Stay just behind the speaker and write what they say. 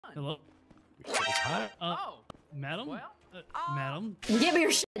Hello? Oh. Madam? Well? Madam? Give me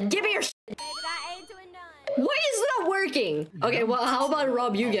your shit. Give me your shit. Baby, I ain't doing none. Why is it not working? Okay, well, how about I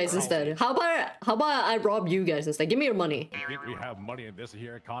rob you guys instead? How about I rob you guys instead? Give me your money. We have money in this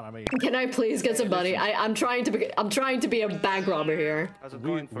here economy. Can I please get some money? I'm trying to be a bank robber here.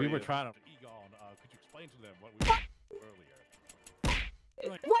 We were trying to. Egon, could you explain to them what we did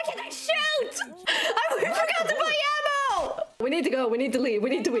earlier? Why can't I shoot? I forgot to buy ammo. We need to go. We need to leave. We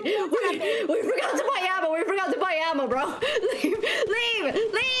need to leave. We forgot to buy ammo. We forgot to buy ammo, bro.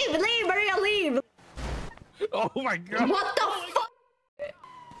 Leave, Maria, leave. Oh my god. What the fuck? I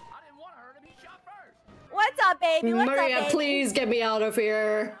didn't want her to be shot first. What's up, baby? What's Maria, up, baby? please get me out of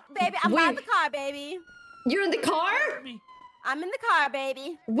here. Baby, I'm out the car, baby. You're in the car? I'm in the car,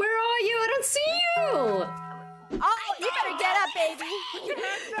 baby. Where are you? I don't see you. Oh, you better get up, baby.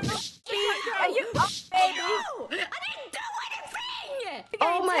 Are you up, baby? No, I didn't do anything. Okay,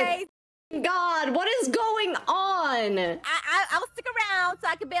 Oh my Tay. god, what is going on? I'll stick around so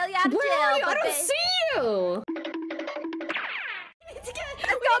I can bail you out of Where jail. are you? I but don't babe- see you. Let's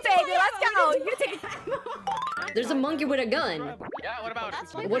go, baby. Let's go. You take. There's a monkey with a gun. Yeah, what about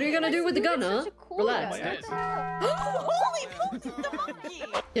it? What are you gonna do with the gun, huh? Relax. Yes. Holy monkey, the monkey.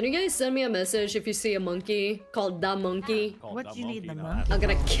 Can you guys send me a message if you see a monkey called the monkey? What do you need, the monkey? I'm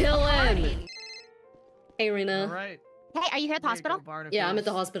gonna kill him. Hey, Rena. Right. Hey, are you here at the hospital? Yeah, I'm at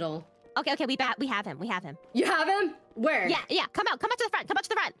the hospital. Okay, we have him. You have him? Where? Yeah. Come out to the front. Come out to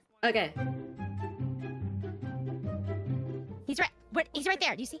the front. Okay. He's right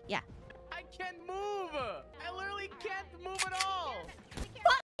there. Do you see? Yeah. I can't move. I literally can't move at all.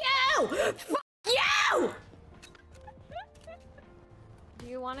 Fuck you! Fuck you! Do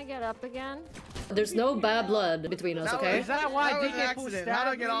you want to get up again? There's no bad blood between us, okay? Is that why DKPool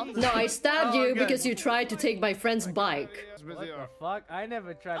stabbed me? No, I stabbed you because you tried to take my friend's bike. What the fuck? I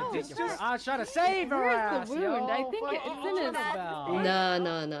never tried to take your I was trying to save her ass, Where's the wound? I think it's in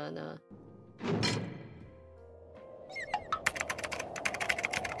his No.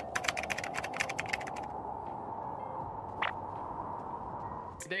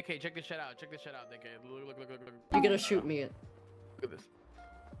 DK, check this shit out. DK. Look. You're gonna shoot me. Look at this.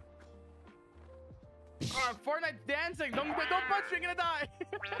 Oh, Fortnite dancing. Don't punch me. You're gonna die.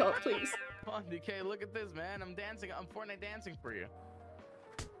 Oh, please. Come on, DK. Look at this, man. I'm dancing. I'm Fortnite dancing for you.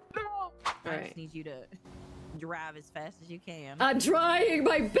 No. I just need you to drive as fast as you can. I'm trying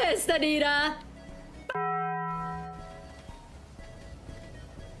my best, Anita.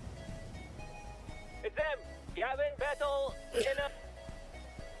 It's them. You haven't battle enough.